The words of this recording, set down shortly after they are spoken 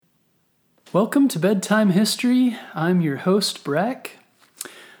Welcome to Bedtime History. I'm your host, Breck.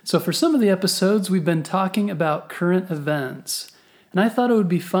 So for some of the episodes, we've been talking about current events, and I thought it would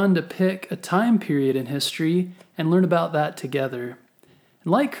be fun to pick a time period in history and learn about that together.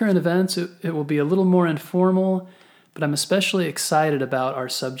 And like current events, it will be a little more informal, but I'm especially excited about our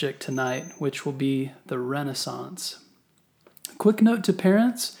subject tonight, which will be the Renaissance. A quick note to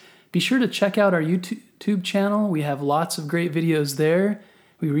parents, be sure to check out our YouTube channel. We have lots of great videos there.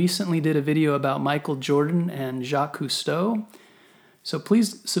 We recently did a video about Michael Jordan and Jacques Cousteau. So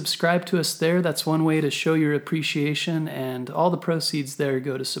please subscribe to us there. That's one way to show your appreciation, and all the proceeds there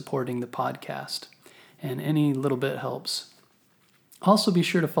go to supporting the podcast. And any little bit helps. Also be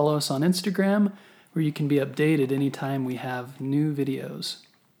sure to follow us on Instagram, where you can be updated anytime we have new videos.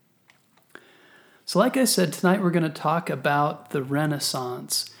 So like I said, tonight we're going to talk about the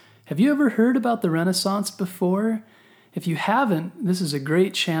Renaissance. Have you ever heard about the Renaissance before? If you haven't, this is a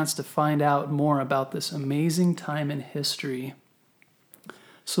great chance to find out more about this amazing time in history.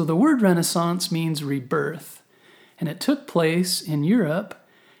 So the word Renaissance means rebirth, and it took place in Europe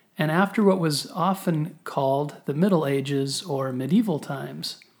and after what was often called the Middle Ages or medieval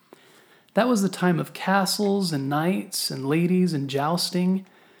times. That was the time of castles and knights and ladies and jousting.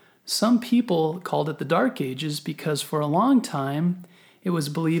 Some people called it the Dark Ages because for a long time it was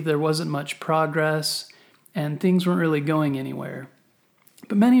believed there wasn't much progress and things weren't really going anywhere.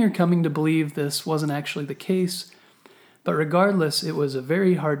 But many are coming to believe this wasn't actually the case. But regardless, it was a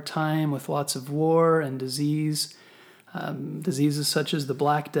very hard time with lots of war and diseases such as the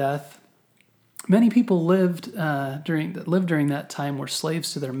Black Death. Many people lived during that time were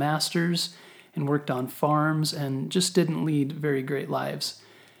slaves to their masters and worked on farms and just didn't lead very great lives.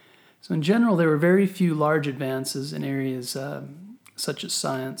 So in general, there were very few large advances in areas such as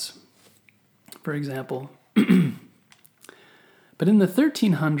science, for example. But in the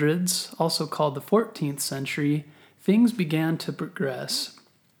 1300s, also called the 14th century, things began to progress.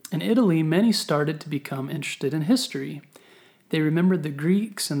 In Italy, many started to become interested in history. They remembered the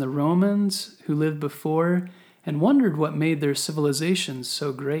Greeks and the Romans who lived before and wondered what made their civilizations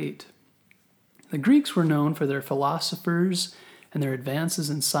so great. The Greeks were known for their philosophers and their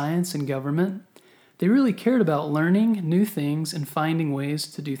advances in science and government. They really cared about learning new things and finding ways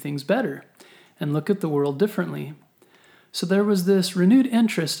to do things better and look at the world differently. So there was this renewed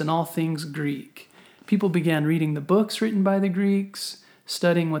interest in all things Greek. People began reading the books written by the Greeks,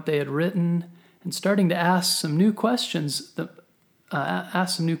 studying what they had written, and starting to ask some new questions of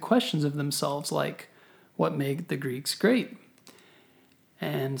themselves, like what made the Greeks great?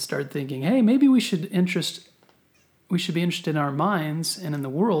 And started thinking, hey, maybe we should be interested in our minds and in the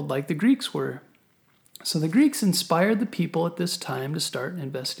world like the Greeks were. So the Greeks inspired the people at this time to start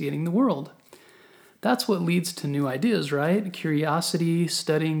investigating the world. That's what leads to new ideas, right? Curiosity,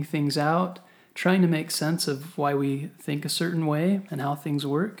 studying things out, trying to make sense of why we think a certain way and how things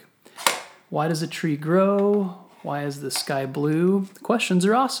work. Why does a tree grow? Why is the sky blue? The questions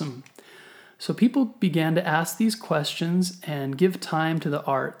are awesome. So people began to ask these questions and give time to the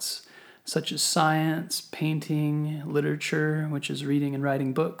arts, such as science, painting, literature, which is reading and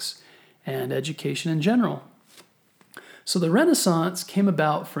writing books, and education in general. So the Renaissance came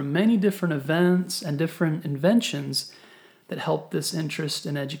about from many different events and different inventions that helped this interest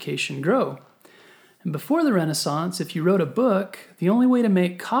in education grow. And before the Renaissance, if you wrote a book, the only way to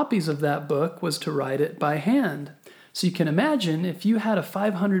make copies of that book was to write it by hand. So you can imagine if you had a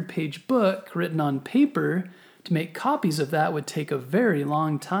 500-page book written on paper, to make copies of that would take a very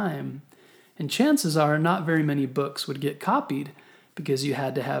long time. And chances are not very many books would get copied because you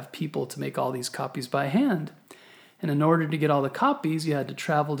had to have people to make all these copies by hand. And in order to get all the copies, you had to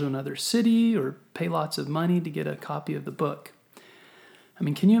travel to another city or pay lots of money to get a copy of the book. I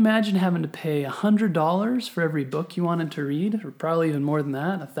mean, can you imagine having to pay $100 for every book you wanted to read, or probably even more than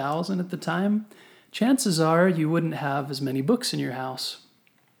that, $1,000 at the time? Chances are you wouldn't have as many books in your house.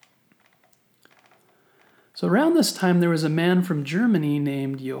 So around this time, there was a man from Germany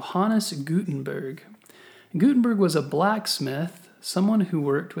named Johannes Gutenberg. Gutenberg was a blacksmith, someone who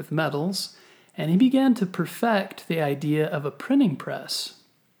worked with metals, and he began to perfect the idea of a printing press.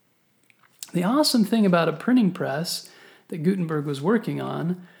 The awesome thing about a printing press that Gutenberg was working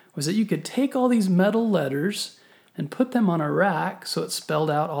on was that you could take all these metal letters and put them on a rack so it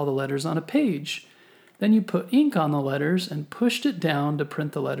spelled out all the letters on a page. Then you put ink on the letters and pushed it down to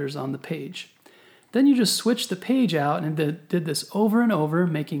print the letters on the page. Then you just switched the page out and did this over and over,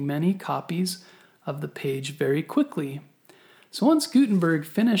 making many copies of the page very quickly. So once Gutenberg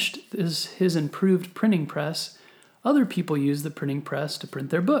finished his improved printing press, other people used the printing press to print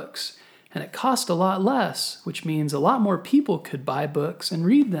their books. And it cost a lot less, which means a lot more people could buy books and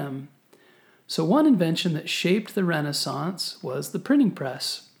read them. So one invention that shaped the Renaissance was the printing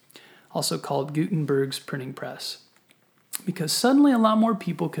press, also called Gutenberg's printing press, because suddenly a lot more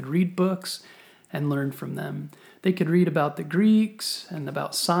people could read books and learn from them. They could read about the Greeks and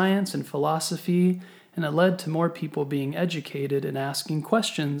about science and philosophy, and it led to more people being educated and asking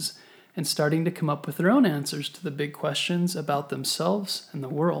questions and starting to come up with their own answers to the big questions about themselves and the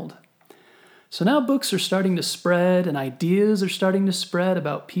world. So now books are starting to spread and ideas are starting to spread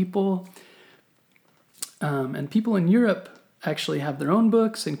about people. And people in Europe actually have their own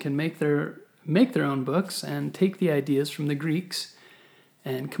books and can make their own books and take the ideas from the Greeks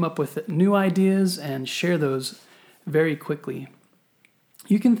and come up with new ideas and share those very quickly.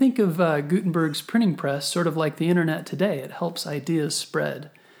 You can think of Gutenberg's printing press sort of like the internet today. It helps ideas spread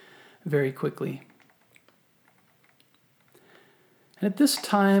very quickly. And at this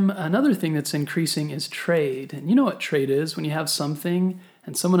time, another thing that's increasing is trade. And you know what trade is when you have something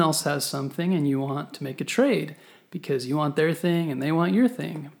and someone else has something and you want to make a trade because you want their thing and they want your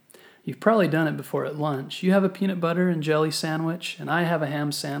thing. You've probably done it before at lunch. You have a peanut butter and jelly sandwich and I have a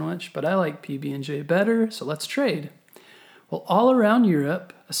ham sandwich, but I like PB&J better, so let's trade. Well, all around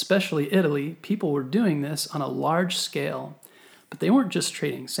Europe, especially Italy, people were doing this on a large scale, but they weren't just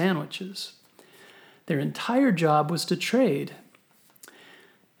trading sandwiches. Their entire job was to trade.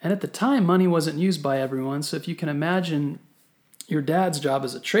 And at the time, money wasn't used by everyone, so if you can imagine your dad's job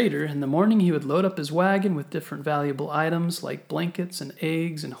as a trader, in the morning he would load up his wagon with different valuable items like blankets and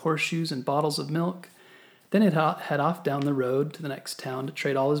eggs and horseshoes and bottles of milk. Then he'd head off down the road to the next town to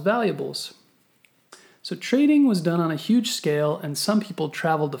trade all his valuables. So trading was done on a huge scale, and some people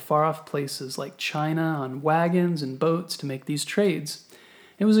traveled to far-off places like China on wagons and boats to make these trades.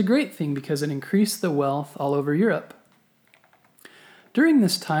 It was a great thing because it increased the wealth all over Europe. During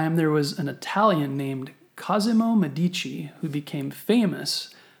this time, there was an Italian named Cosimo Medici, who became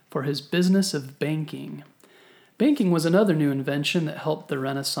famous for his business of banking. Banking was another new invention that helped the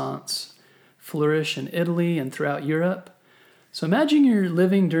Renaissance flourish in Italy and throughout Europe. So imagine you're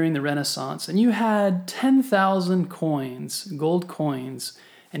living during the Renaissance and you had 10,000 coins, gold coins,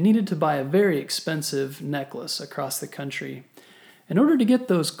 and needed to buy a very expensive necklace across the country. In order to get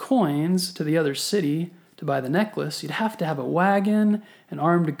those coins to the other city, to buy the necklace, you'd have to have a wagon and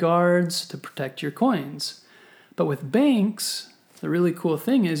armed guards to protect your coins. But with banks, the really cool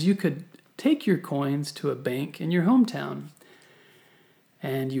thing is you could take your coins to a bank in your hometown.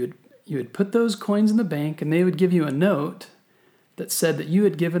 And you would put those coins in the bank and they would give you a note that said that you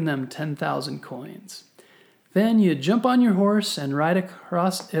had given them 10,000 coins. Then you'd jump on your horse and ride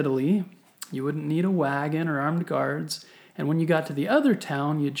across Italy. You wouldn't need a wagon or armed guards. And when you got to the other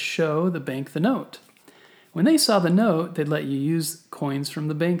town, you'd show the bank the note. When they saw the note, they'd let you use coins from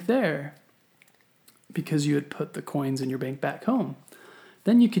the bank there because you had put the coins in your bank back home.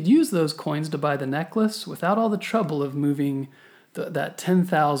 Then you could use those coins to buy the necklace without all the trouble of moving that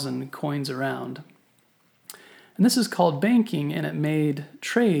 10,000 coins around. And this is called banking, and it made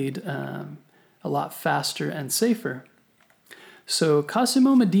trade a lot faster and safer. So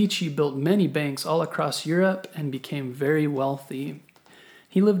Cosimo Medici built many banks all across Europe and became very wealthy.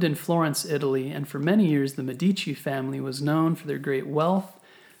 He lived in Florence, Italy, and for many years the Medici family was known for their great wealth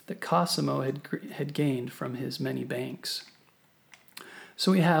that Cosimo had gained from his many banks.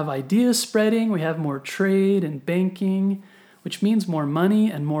 So we have ideas spreading, we have more trade and banking, which means more money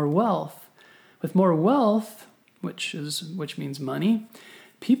and more wealth. With more wealth, which means money,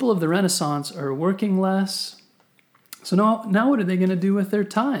 people of the Renaissance are working less. So now what are they going to do with their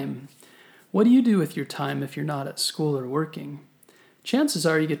time? What do you do with your time if you're not at school or working? Chances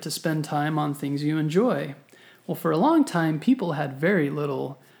are you get to spend time on things you enjoy. Well, for a long time, people had very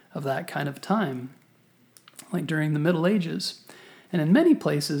little of that kind of time, like during the Middle Ages. And in many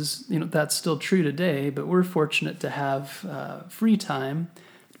places, that's still true today, but we're fortunate to have free time,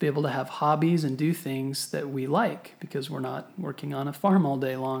 to be able to have hobbies and do things that we like because we're not working on a farm all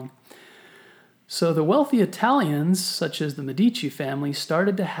day long. So the wealthy Italians, such as the Medici family,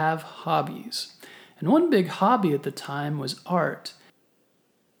 started to have hobbies. And one big hobby at the time was art.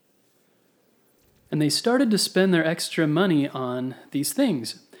 And they started to spend their extra money on these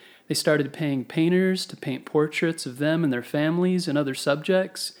things. They started paying painters to paint portraits of them and their families and other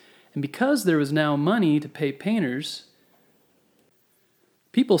subjects. And because there was now money to pay painters,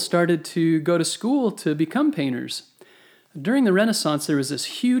 people started to go to school to become painters. During the Renaissance, there was this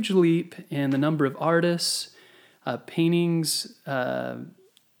huge leap in the number of artists, paintings,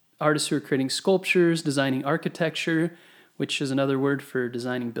 artists who were creating sculptures, designing architecture, which is another word for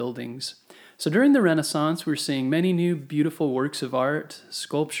designing buildings. So during the Renaissance, we're seeing many new beautiful works of art,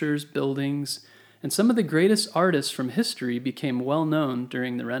 sculptures, buildings, and some of the greatest artists from history became well known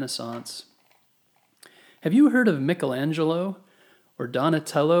during the Renaissance. Have you heard of Michelangelo, or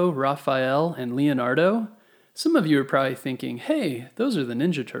Donatello, Raphael, and Leonardo? Some of you are probably thinking, hey, those are the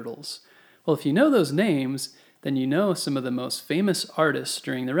Ninja Turtles. Well, if you know those names, then you know some of the most famous artists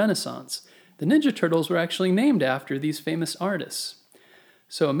during the Renaissance. The Ninja Turtles were actually named after these famous artists.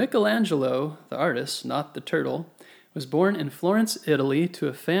 So Michelangelo, the artist, not the turtle, was born in Florence, Italy, to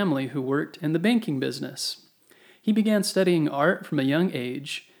a family who worked in the banking business. He began studying art from a young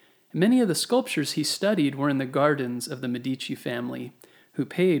age. Many of the sculptures he studied were in the gardens of the Medici family, who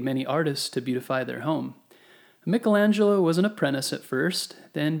paid many artists to beautify their home. Michelangelo was an apprentice at first,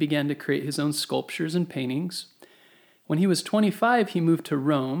 then began to create his own sculptures and paintings. When he was 25, he moved to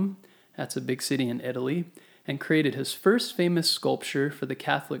Rome, that's a big city in Italy, and created his first famous sculpture for the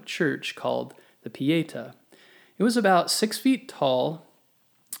Catholic Church called the Pieta. It was about 6 feet tall.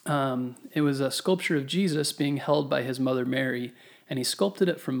 It was a sculpture of Jesus being held by his mother Mary, and he sculpted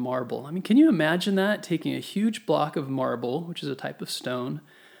it from marble. I mean, can you imagine that? Taking a huge block of marble, which is a type of stone,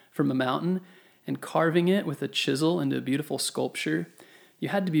 from a mountain, and carving it with a chisel into a beautiful sculpture. You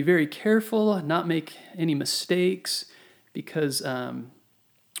had to be very careful, not make any mistakes, because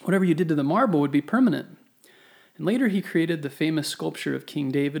whatever you did to the marble would be permanent. And later he created the famous sculpture of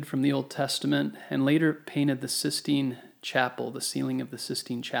King David from the Old Testament, and later painted the Sistine Chapel, the ceiling of the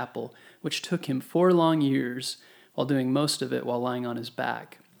Sistine Chapel, which took him 4 long years, while doing most of it while lying on his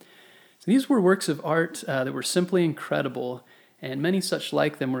back. So these were works of art that were simply incredible, and many such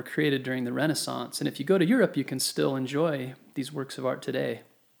like them were created during the Renaissance. And if you go to Europe, you can still enjoy these works of art today.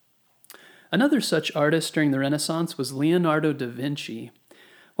 Another such artist during the Renaissance was Leonardo da Vinci.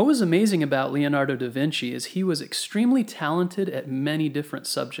 What was amazing about Leonardo da Vinci is he was extremely talented at many different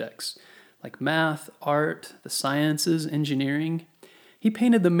subjects, like math, art, the sciences, engineering. He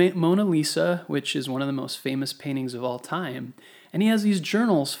painted the Mona Lisa, which is one of the most famous paintings of all time, and he has these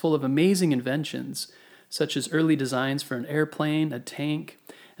journals full of amazing inventions, such as early designs for an airplane, a tank,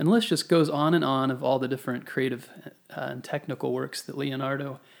 and the list just goes on and on of all the different creative and technical works that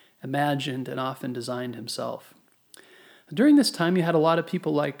Leonardo imagined and often designed himself. During this time, you had a lot of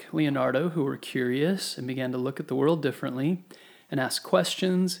people like Leonardo who were curious and began to look at the world differently and ask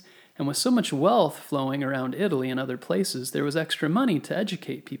questions. And with so much wealth flowing around Italy and other places, there was extra money to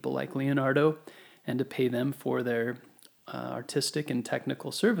educate people like Leonardo and to pay them for their artistic and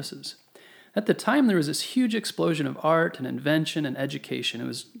technical services. At the time, there was this huge explosion of art and invention and education. It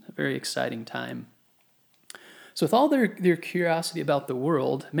was a very exciting time. So with all their curiosity about the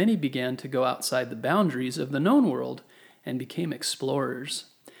world, many began to go outside the boundaries of the known world and became explorers.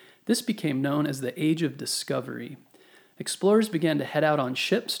 This became known as the Age of Discovery. Explorers began to head out on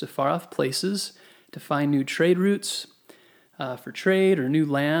ships to far-off places to find new trade routes for trade or new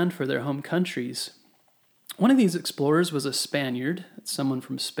land for their home countries. One of these explorers was a Spaniard, someone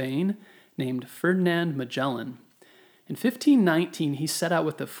from Spain, named Ferdinand Magellan. In 1519, he set out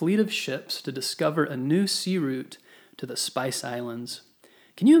with a fleet of ships to discover a new sea route to the Spice Islands.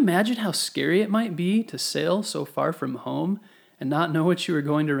 Can you imagine how scary it might be to sail so far from home and not know what you were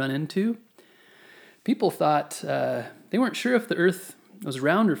going to run into? People thought they weren't sure if the earth was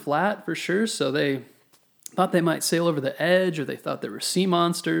round or flat for sure, so they thought they might sail over the edge, or they thought there were sea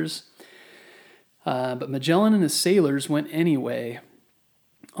monsters. But Magellan and his sailors went anyway.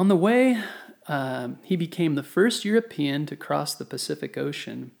 On the way, he became the first European to cross the Pacific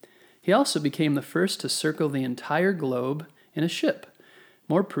Ocean. He also became the first to circle the entire globe in a ship,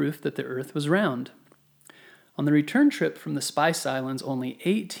 more proof that the earth was round. On the return trip from the Spice Islands, only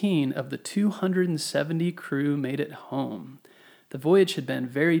 18 of the 270 crew made it home. The voyage had been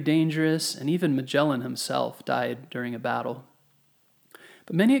very dangerous, and even Magellan himself died during a battle.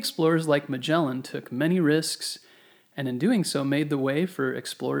 But many explorers like Magellan took many risks, and in doing so made the way for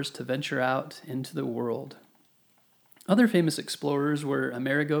explorers to venture out into the world. Other famous explorers were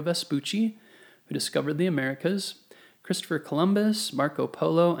Amerigo Vespucci, who discovered the Americas, Christopher Columbus, Marco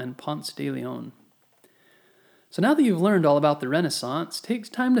Polo, and Ponce de Leon. So now that you've learned all about the Renaissance, take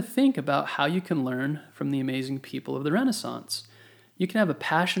time to think about how you can learn from the amazing people of the Renaissance. You can have a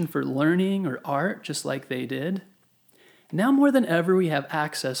passion for learning or art just like they did. Now more than ever, we have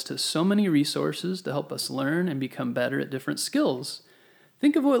access to so many resources to help us learn and become better at different skills.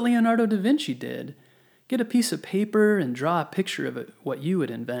 Think of what Leonardo da Vinci did. Get a piece of paper and draw a picture of it, what you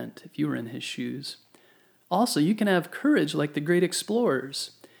would invent if you were in his shoes. Also, you can have courage like the great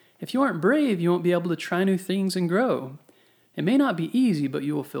explorers. If you aren't brave, you won't be able to try new things and grow. It may not be easy, but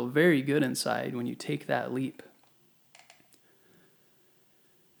you will feel very good inside when you take that leap.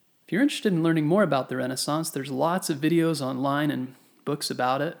 If you're interested in learning more about the Renaissance, there's lots of videos online and books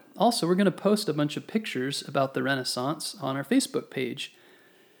about it. Also, we're going to post a bunch of pictures about the Renaissance on our Facebook page.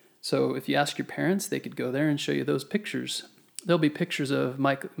 So if you ask your parents, they could go there and show you those pictures. There'll be pictures of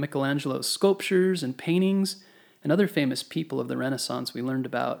Michelangelo's sculptures and paintings and other famous people of the Renaissance we learned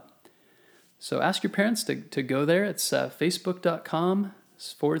about. So ask your parents to go there. It's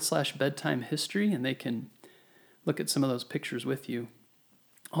facebook.com/bedtime history, and they can look at some of those pictures with you.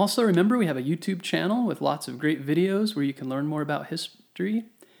 Also, remember, we have a YouTube channel with lots of great videos where you can learn more about history.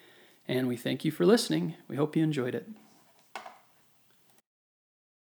 And we thank you for listening. We hope you enjoyed it.